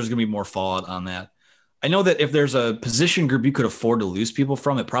 I'm sure there's going to be more fallout on that. I know that if there's a position group you could afford to lose people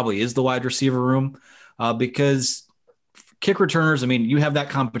from, it probably is the wide receiver room because kick returners, you have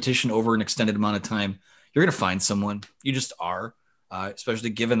that competition over an extended amount of time. You're going to find someone. You just are, especially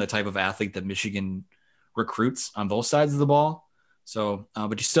given the type of athlete that Michigan recruits on both sides of the ball. So,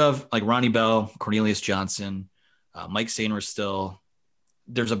 but you still have like Ronnie Bell, Cornelius Johnson, Mike Sainer still.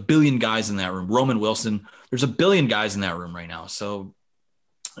 There's a billion guys in that room. Roman Wilson. There's a billion guys in that room right now. So,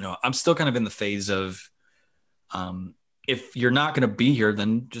 I'm still kind of in the phase of if you're not going to be here,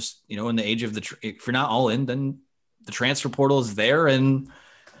 then just, in the age of if you're not all in, then the transfer portal is there and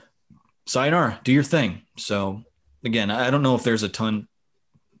sayonara, do your thing. So again, I don't know if there's a ton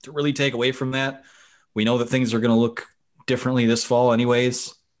to really take away from that. We know that things are going to look differently this fall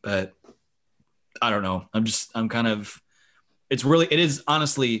anyways, but I don't know. It is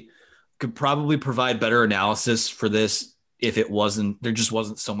honestly could probably provide better analysis for this if there just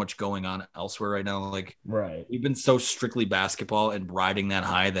wasn't so much going on elsewhere right now. Like, right. We've been so strictly basketball and riding that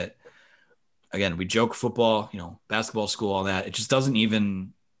high that, again, we joke football, basketball school, all that. It just doesn't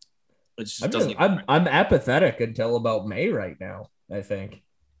even, I'm apathetic until about May right now, I think.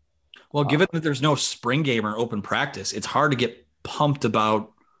 Well, given that there's no spring game or open practice, it's hard to get pumped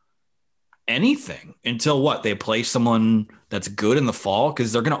about anything until they play someone that's good in the fall,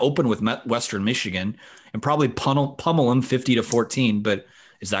 because they're going to open with Western Michigan and probably pummel them 50-14. But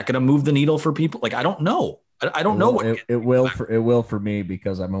is that going to move the needle for people? Like, I don't know. I don't know. It will for me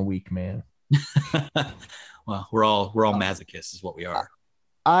because I'm a weak man. Well, we're all masochists is what we are.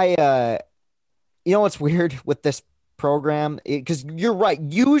 What's weird with this program, because you're right.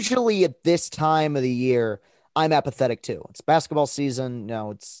 Usually at this time of the year, I'm apathetic too. It's basketball season.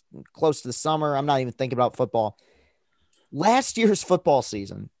 It's close to the summer. I'm not even thinking about football. Last year's football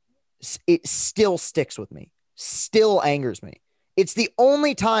season, it still sticks with me, still angers me. It's the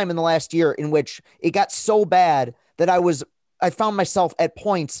only time in the last year in which it got so bad that I found myself at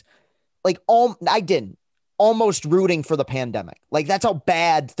points almost rooting for the pandemic. Like, that's how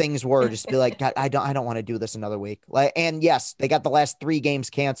bad things were. Just to be like, God, I don't want to do this another week. And yes, they got the last 3 games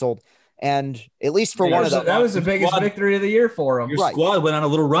canceled. And at least for one of them, that was the biggest victory of the year for them. Your squad went on a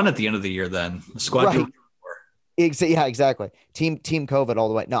little run at the end of the year. Then the squad, right. Yeah, exactly. Team COVID all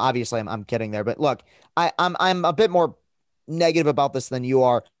the way. No, obviously I'm kidding there, but look, I'm a bit more negative about this than you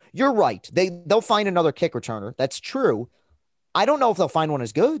are. You're right. They'll find another kick returner. That's true. I don't know if they'll find one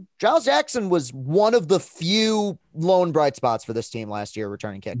as good. Giles Jackson was one of the few lone bright spots for this team last year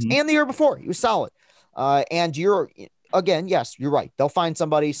returning kicks, and the year before he was solid. Again, yes, you're right. They'll find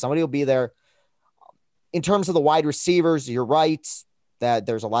somebody will be there. In terms of the wide receivers, you're right that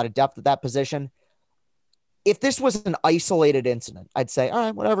there's a lot of depth at that position. If this was an isolated incident, I'd say, all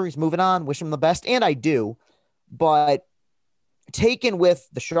right, whatever, he's moving on, wish him the best. And I do, but taken with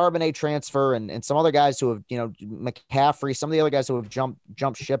the Charbonnet transfer and some other guys who have, McCaffrey, some of the other guys who have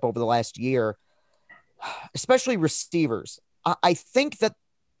jumped ship over the last year, especially receivers. I think that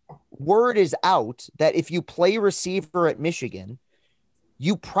word is out that if you play receiver at Michigan,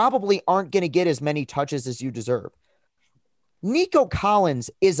 you probably aren't going to get as many touches as you deserve. Nico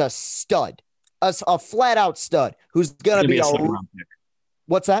Collins is a stud, a flat out stud who's going to be a second-round pick.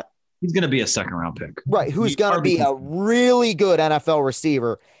 What's that? He's going to be a second-round pick. Right. Who's going to be a really good NFL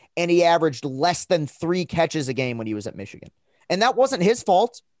receiver. And he averaged less than 3 catches a game when he was at Michigan. And that wasn't his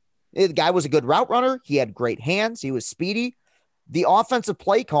fault. The guy was a good route runner. He had great hands. He was speedy. The offensive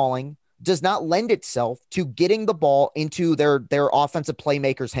play calling does not lend itself to getting the ball into their offensive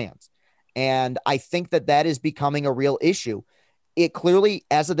playmakers' hands. And I think that is becoming a real issue. It clearly,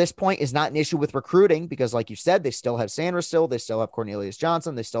 as of this point, is not an issue with recruiting because, like you said, they still have Sanders they still have Cornelius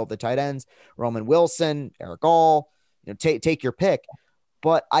Johnson, they still have the tight ends, Roman Wilson, Eric All, take your pick.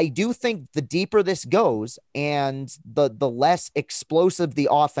 But I do think the deeper this goes and the less explosive the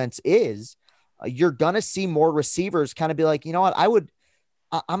offense is, you're going to see more receivers kind of be like, you know what,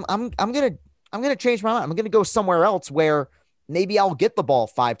 I'm going to change my mind. I'm going to go somewhere else where maybe I'll get the ball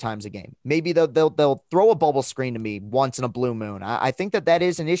 5 times a game. Maybe they'll throw a bubble screen to me once in a blue moon. I think that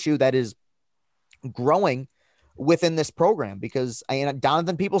is an issue that is growing within this program because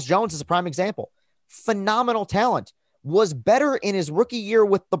Donovan Peoples-Jones is a prime example. Phenomenal talent, was better in his rookie year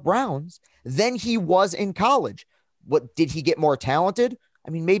with the Browns than he was in college. What did he get more talented?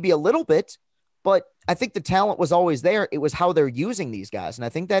 I mean, maybe a little bit, but I think the talent was always there. It was how they're using these guys. And I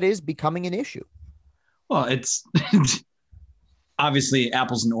think that is becoming an issue. Well, it's obviously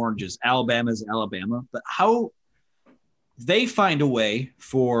apples and oranges. Alabama's Alabama, but how they find a way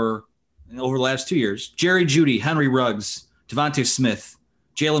for over the last 2 years, Jerry Jeudy, Henry Ruggs, Devontae Smith,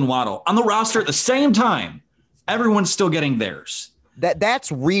 Jalen Waddle on the roster at the same time. Everyone's still getting theirs.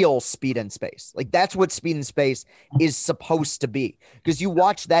 That's real speed and space. Like that's what speed and space is supposed to be. Because you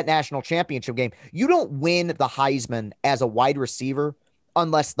watch that national championship game, you don't win the Heisman as a wide receiver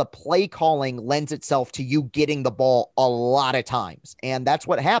unless the play calling lends itself to you getting the ball a lot of times. And that's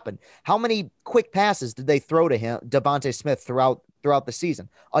what happened. How many quick passes did they throw to him, Devontae Smith, throughout the season?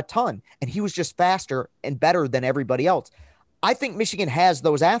 A ton. And he was just faster and better than everybody else. I think Michigan has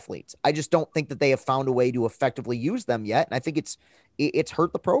those athletes. I just don't think that they have found a way to effectively use them yet. And I think it's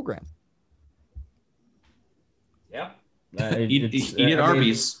hurt the program. Yeah. Eat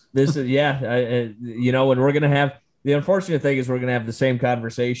Arby's. This is, and we're going to have, the unfortunate thing is we're going to have the same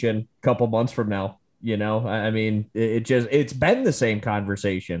conversation a couple months from now. It's been the same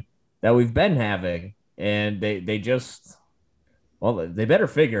conversation that we've been having, and they better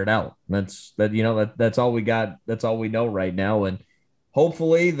figure it out. That's all we got. That's all we know right now. And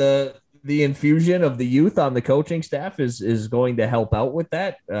hopefully the infusion of the youth on the coaching staff is going to help out with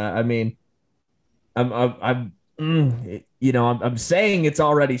that. I'm saying it's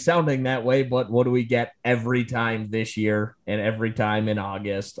already sounding that way, but what do we get every time this year and every time in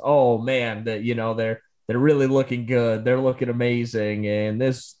August? Oh man, they're really looking good. They're looking amazing. And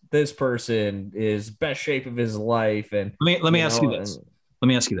this person is best shape of his life. And let me ask you this.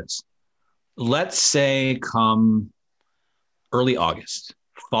 Let's say come early August,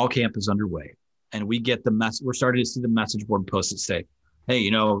 fall camp is underway, and we get the message. We're starting to see the message board posts that say, hey,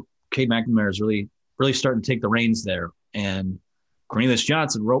 Cade McNamara is really starting to take the reins there. And Cornelius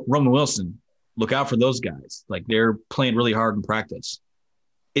Johnson, Roman Wilson, look out for those guys. Like they're playing really hard in practice.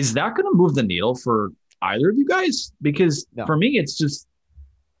 Is that going to move the needle for either of you guys? Because for me, it's just,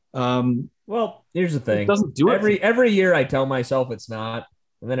 well, here's the thing. It doesn't do it. Every year I tell myself it's not,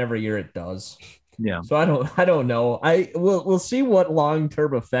 and then every year it does. Yeah. So I don't know. We'll see what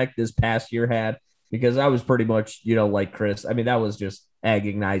long-term effect this past year had, because I was pretty much, like Chris. I mean, that was just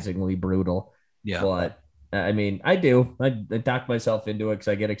agonizingly brutal. Yeah. But I talk myself into it because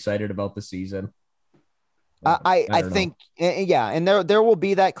I get excited about the season. I think, and there will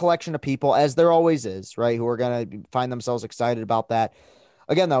be that collection of people, as there always is, right, who are going to find themselves excited about that.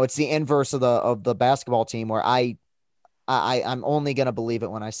 Again, though, it's the inverse of the basketball team where I'm only going to believe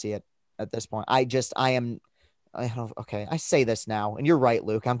it when I see it at this point. I say this now, and you're right,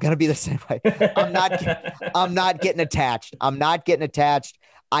 Luke. I'm going to be the same way. I'm not getting attached.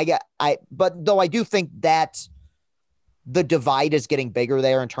 But though I do think that the divide is getting bigger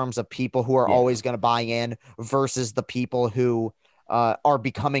there in terms of people who are always going to buy in versus the people who are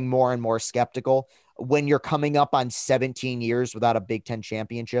becoming more and more skeptical. When you're coming up on 17 years without a Big Ten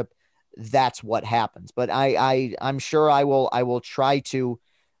championship, that's what happens. But I'm sure I will try to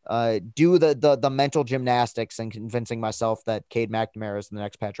do the mental gymnastics and convincing myself that Cade McNamara is the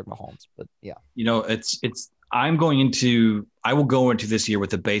next Patrick Mahomes. But yeah, I will go into this year with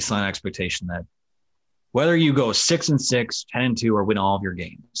the baseline expectation that whether you go 6-6, 10-2, or win all of your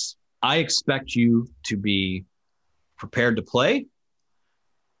games, I expect you to be prepared to play,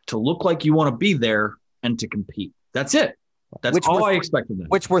 to look like you want to be there, and to compete. That's it. That's all I expect from them.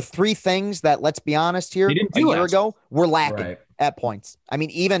 Which were three things that, let's be honest here, a year ago, were lacking at points. I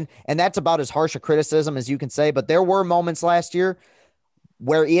mean, and that's about as harsh a criticism as you can say, but there were moments last year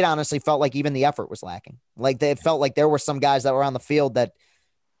where it honestly felt like even the effort was lacking. Like it felt like there were some guys that were on the field that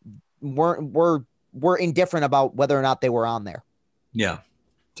were indifferent about whether or not they were on there. Yeah.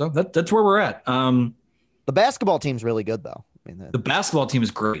 So that's where we're at. The basketball team's really good though. I mean, the basketball team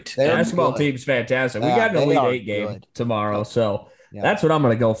is great. The basketball team's fantastic. We got an Elite Eight game tomorrow, so that's what I'm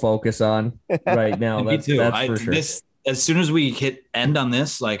going to go focus on right now. Me too. That's for sure. As soon as we hit end on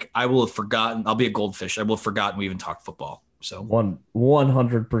this, like I will have forgotten. I'll be a goldfish. I will have forgotten we even talked football. So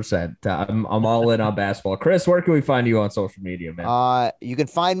 100%. I'm all in on basketball. Chris, where can we find you on social media, man? You can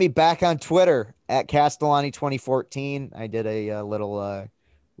find me back on Twitter at Castellani 2014. I did a little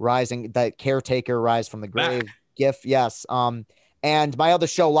rising that caretaker rise from the grave gif. Yes. And my other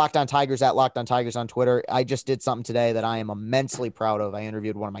show, Locked on Tigers, at Locked on Tigers on Twitter. I just did something today that I am immensely proud of. I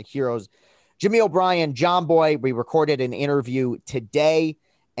interviewed one of my heroes, Jimmy O'Brien, John Boy. We recorded an interview today,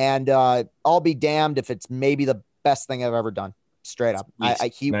 and I'll be damned if it's maybe the best thing I've ever done. Straight up.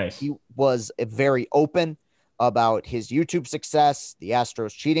 He was very open about his YouTube success, the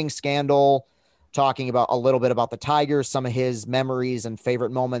Astros cheating scandal, talking about a little bit about the Tigers, some of his memories and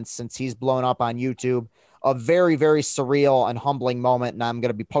favorite moments since he's blown up on YouTube. A very, very surreal and humbling moment. And I'm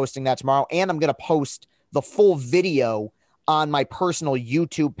going to be posting that tomorrow. And I'm going to post the full video on my personal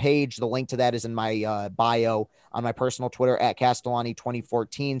YouTube page. The link to that is in my bio on my personal Twitter at Castellani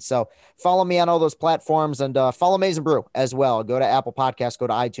 2014. So follow me on all those platforms and follow Maize n Brew as well. Go to Apple Podcasts, go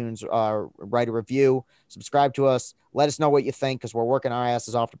to iTunes, write a review, subscribe to us. Let us know what you think, because we're working our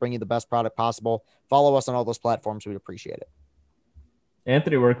asses off to bring you the best product possible. Follow us on all those platforms. We'd appreciate it.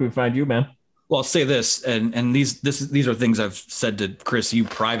 Anthony, where can we find you, man? Well, I'll say this, and these are things I've said to Chris, you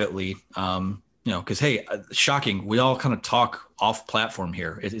privately, because, hey, shocking. We all kind of talk off platform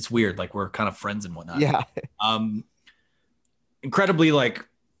here. It's weird. Like we're kind of friends and whatnot. Yeah. Incredibly, like,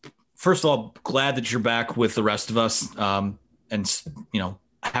 first of all, glad that you're back with the rest of us, and,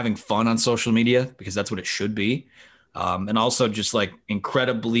 having fun on social media, because that's what it should be. And also just like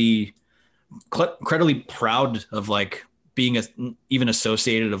incredibly proud of like being even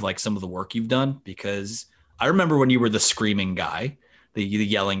associated of like some of the work you've done, because I remember when you were the screaming guy, the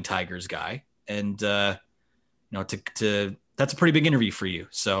yelling Tigers guy. And, that's a pretty big interview for you.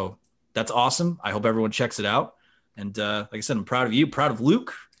 So that's awesome. I hope everyone checks it out. And like I said, I'm proud of you, proud of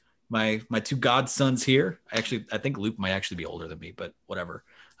Luke, my two godsons here. I think Luke might actually be older than me, but whatever.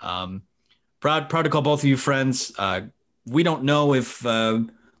 Proud to call both of you friends. We don't know if the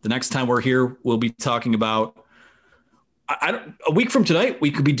next time we're here, we'll be talking about, a week from tonight,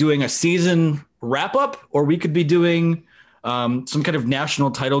 we could be doing a season wrap up, or we could be doing some kind of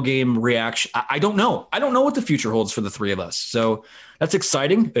national title game reaction. I don't know. I don't know what the future holds for the three of us. So that's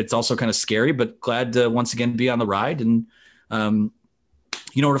exciting. It's also kind of scary, but glad to once again be on the ride. And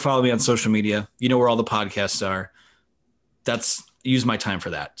you know where to follow me on social media. You know where all the podcasts are. Use my time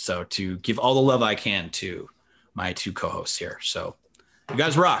for that. So to give all the love I can to my two co-hosts here. So you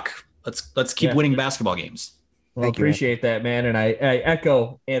guys rock. Let's keep winning basketball games. Well, appreciate that, man. And I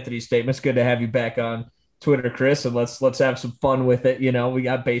echo Anthony's statements. Good to have you back on Twitter, Chris, and let's have some fun with it. We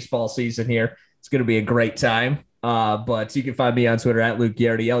got baseball season here. It's going to be a great time. But you can find me on Twitter at Luke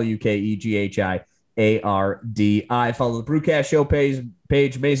Ghiardi, LUKEGHIARDI. Follow the Brewcast Show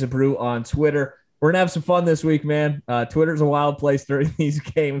page Maize n Brew on Twitter. We're going to have some fun this week, man. Twitter's a wild place during these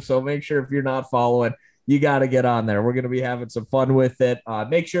games, so make sure if you're not following, you got to get on there. We're going to be having some fun with it.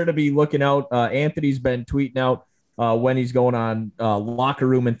 Make sure to be looking out. Anthony's been tweeting out when he's going on locker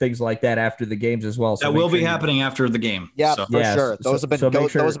room and things like that after the games as well. So that will be happening after the game. Yeah, for sure. Those have been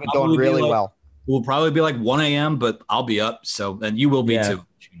going really well. We'll probably be like 1 a.m., but I'll be up. So, and you will be too.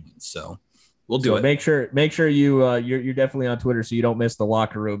 So we'll do it. Make sure you're definitely on Twitter so you don't miss the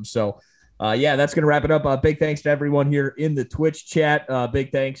locker room. So that's going to wrap it up. Big thanks to everyone here in the Twitch chat.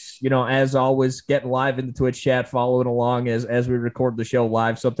 Big thanks, as always, getting live in the Twitch chat, following along as we record the show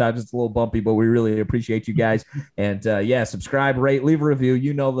live. Sometimes it's a little bumpy, but we really appreciate you guys. And subscribe, rate, leave a review.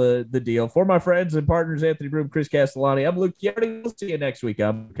 You know the deal. For my friends and partners, Anthony Broom, Chris Castellani, I'm Luke Ghiardi. We'll see you next week.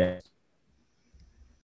 Okay.